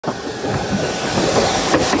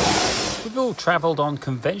If you've all travelled on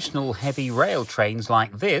conventional heavy rail trains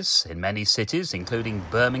like this, in many cities, including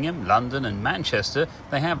Birmingham, London and Manchester,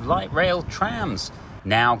 they have light rail trams.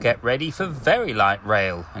 Now get ready for very light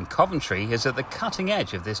rail, and Coventry is at the cutting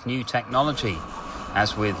edge of this new technology.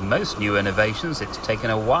 As with most new innovations, it's taken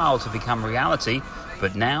a while to become reality,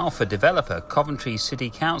 but now for developer Coventry City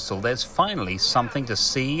Council, there's finally something to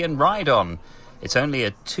see and ride on. It's only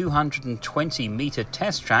a 220-metre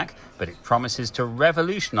test track, but it promises to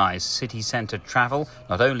revolutionise city centre travel,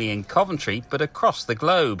 not only in Coventry, but across the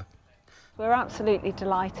globe. We're absolutely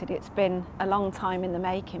delighted. It's been a long time in the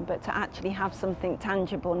making, but to actually have something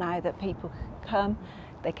tangible now that people can come,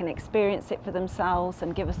 they can experience it for themselves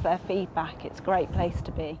and give us their feedback, it's a great place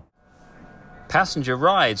to be. Passenger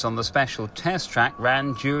rides on the special test track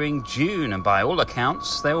ran during June, and by all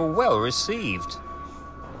accounts, they were well received.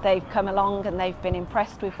 They've come along and they've been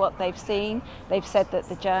impressed with what they've seen. They've said that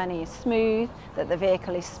the journey is smooth, that the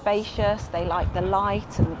vehicle is spacious, they like the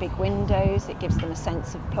light and the big windows, it gives them a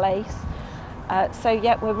sense of place. So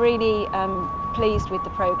yeah, we're really pleased with the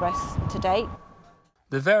progress to date.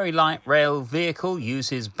 The very light rail vehicle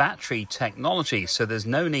uses battery technology, so there's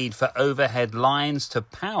no need for overhead lines to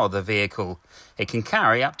power the vehicle. It can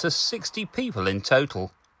carry up to 60 people in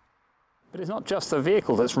total. But it's not just the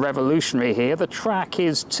vehicle that's revolutionary here, the track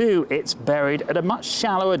is too. It's buried at a much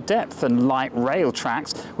shallower depth than light rail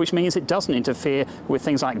tracks, which means it doesn't interfere with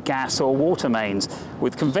things like gas or water mains.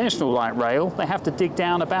 With conventional light rail, they have to dig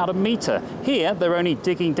down about a metre. Here, they're only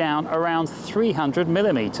digging down around 300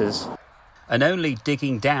 millimetres. And only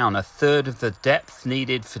digging down a third of the depth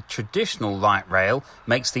needed for traditional light rail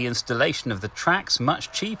makes the installation of the tracks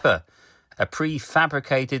much cheaper. A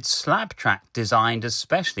pre-fabricated slab track designed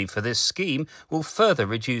especially for this scheme will further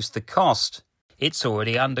reduce the cost. It's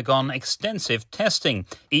already undergone extensive testing,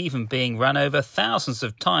 even being run over thousands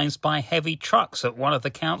of times by heavy trucks at one of the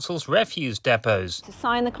council's refuse depots. To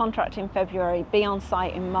sign the contract in February, be on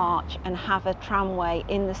site in March and have a tramway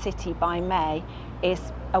in the city by May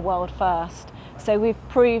is a world first. So we've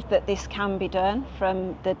proved that this can be done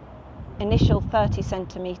from the initial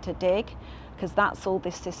 30-centimetre dig, because that's all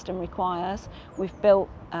this system requires. We've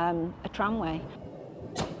built a tramway.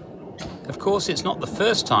 Of course, it's not the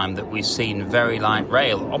first time that we've seen very light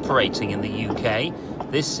rail operating in the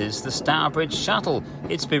UK. This is the Stourbridge Shuttle.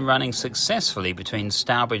 It's been running successfully between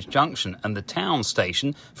Stourbridge Junction and the town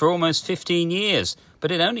station for almost 15 years,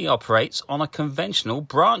 but it only operates on a conventional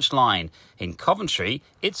branch line. In Coventry,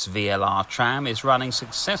 its VLR tram is running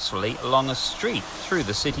successfully along a street through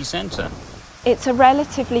the city centre. It's a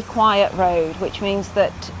relatively quiet road, which means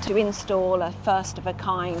that to install a first of a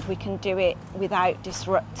kind, we can do it without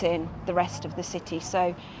disrupting the rest of the city.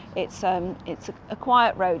 So it's a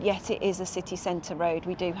quiet road, yet it is a city centre road.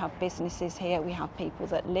 We do have businesses here, we have people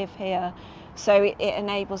that live here. So it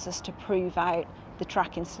enables us to prove out the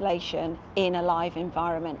track installation in a live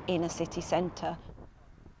environment in a city centre.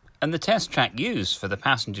 And the test track used for the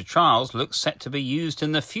passenger trials looks set to be used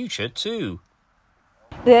in the future too.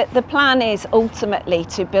 The plan is ultimately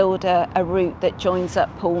to build a route that joins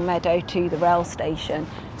up Poole Meadow to the rail station.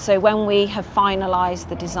 So when we have finalised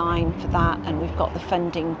the design for that and we've got the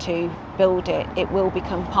funding to build it, it will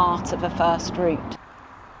become part of a first route.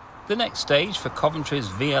 The next stage for Coventry's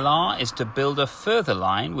VLR is to build a further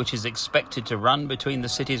line which is expected to run between the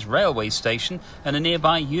city's railway station and a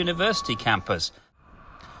nearby university campus.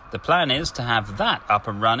 The plan is to have that up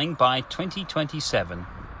and running by 2027.